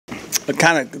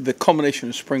kind of the culmination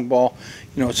of spring ball.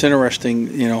 It's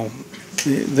interesting.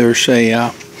 There's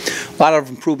a lot of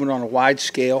improvement on a wide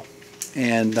scale,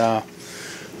 and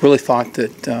really thought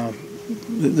that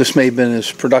this may have been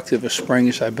as productive a spring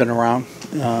as I've been around.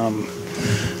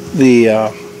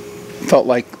 Felt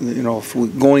like if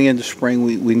going into spring,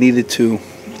 we needed to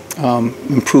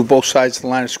improve both sides of the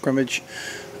line of scrimmage.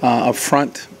 Up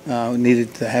front, we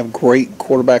needed to have great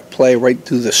quarterback play right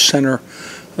through the center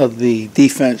of the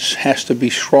defense. Has to be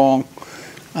strong.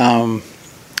 And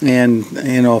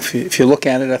if you look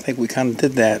at it, I think we kind of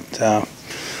did that.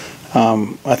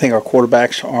 I think our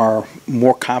quarterbacks are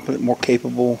more competent, more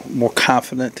capable, more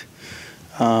confident.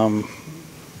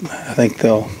 I think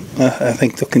they'll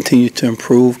continue to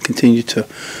improve, continue to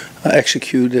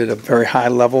execute at a very high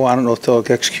level. I don't know if they'll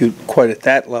execute quite at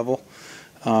that level,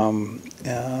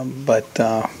 but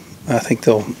I think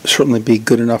they'll certainly be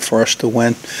good enough for us to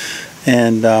win.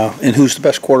 And who's the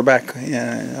best quarterback?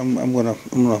 I'm gonna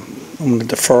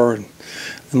defer and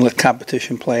let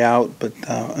competition play out. But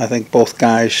I think both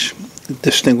guys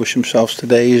distinguish themselves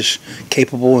today as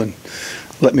capable and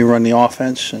let me run the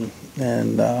offense and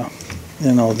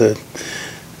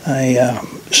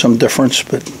some difference,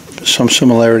 but some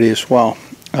similarity as well.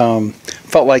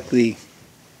 Felt like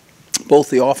both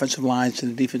the offensive lines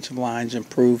and the defensive lines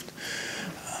improved.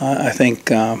 I think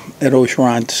Ed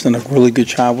Ogeron's done a really good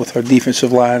job with our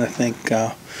defensive line. I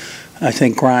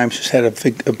think Grimes has had a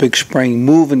big spring,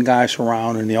 moving guys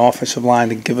around in the offensive line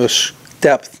to give us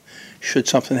depth should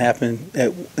something happen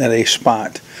at a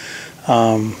spot.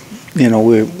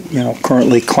 We're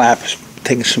currently Clapp's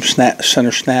taking some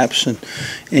center snaps, and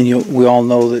we all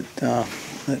know that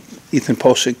Ethan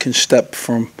Posick can step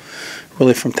from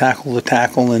tackle to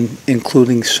tackle, and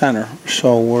including center.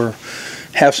 So we're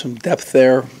have some depth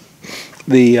there.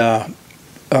 The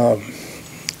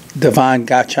Devon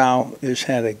Gachow has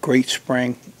had a great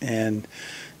spring, and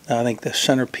I think the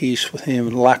centerpiece with him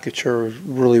and Lockitcher is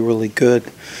really, really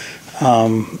good.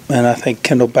 And I think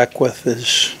Kendall Beckwith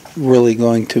is really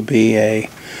going to be a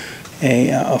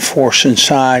force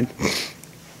inside.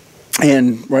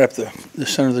 And right up the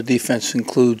center of the defense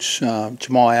includes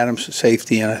Jamal Adams at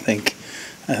safety, and I think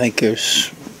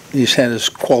he's had as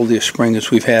quality a spring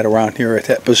as we've had around here at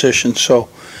that position. So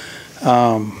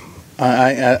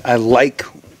I like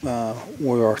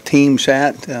where our team's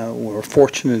at. We're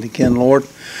fortunate again, Lord,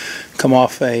 come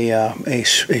off a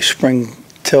spring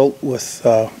tilt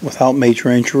without major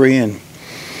injury, and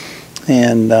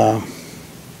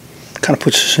kind of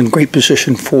puts us in great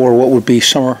position for what would be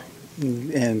summer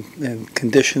and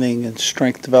conditioning and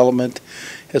strength development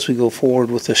as we go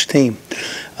forward with this team.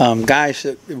 Guys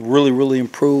that really, really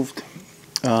improved,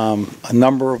 a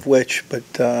number of which, but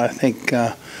I think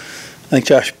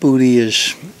Josh Booty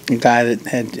is a guy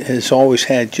that has always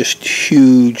had just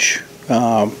huge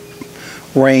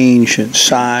range and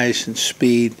size and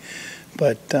speed,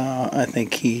 but I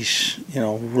think he's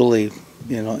really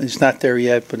he's not there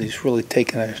yet, but he's really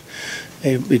taken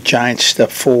a giant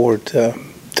step forward to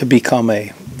become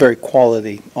a very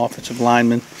quality offensive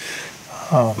lineman.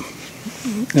 I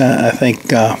think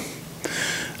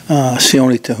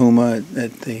Sione Tahuma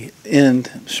at the end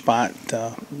spot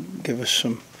give us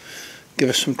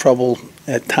some trouble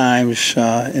at times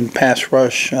in pass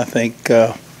rush. I think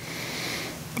I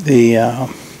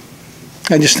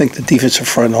just think the defensive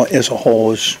front as a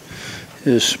whole is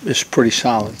pretty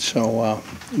solid. So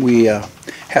we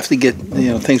have to get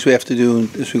things we have to do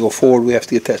as we go forward. We have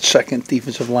to get that second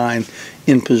defensive line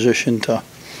in position to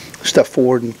step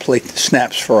forward and play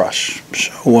snaps for us.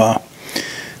 So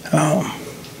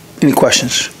any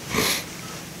questions?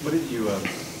 What did you?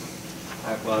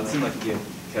 Well, it seemed like you gave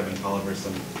Kevin Tolliver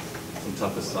some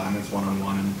tough assignments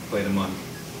one-on-one and played him on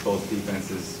both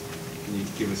defenses. Can you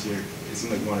give us it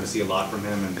seemed like you wanted to see a lot from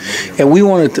him, and we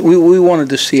wanted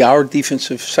to see our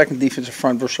second defensive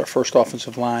front versus our first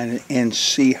offensive line and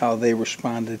see how they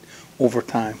responded over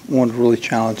time. We wanted to really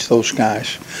challenge those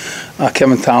guys.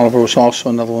 Kevin Tolliver was also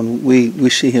another one. We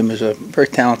see him as a very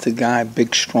talented guy,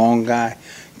 big, strong guy,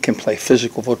 can play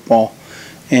physical football,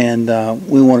 and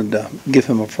we wanted to give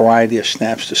him a variety of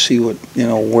snaps to see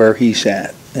where he's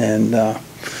at, and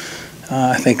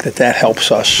I think that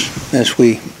helps us as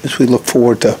we look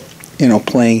forward to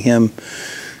playing him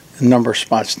in a number of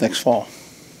spots next fall.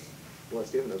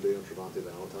 What's given up being Travante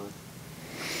Valentine?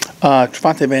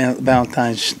 Travante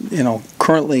Valentine's,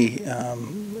 currently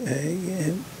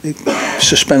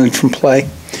suspended from play,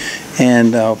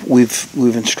 and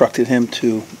we've instructed him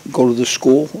to go to the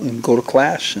school and go to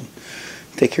class and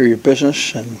take care of your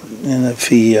business, and if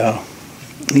he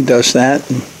does that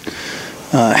and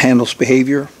handles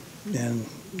behavior and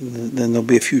then there'll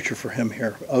be a future for him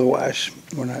here. Otherwise,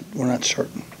 we're not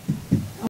certain.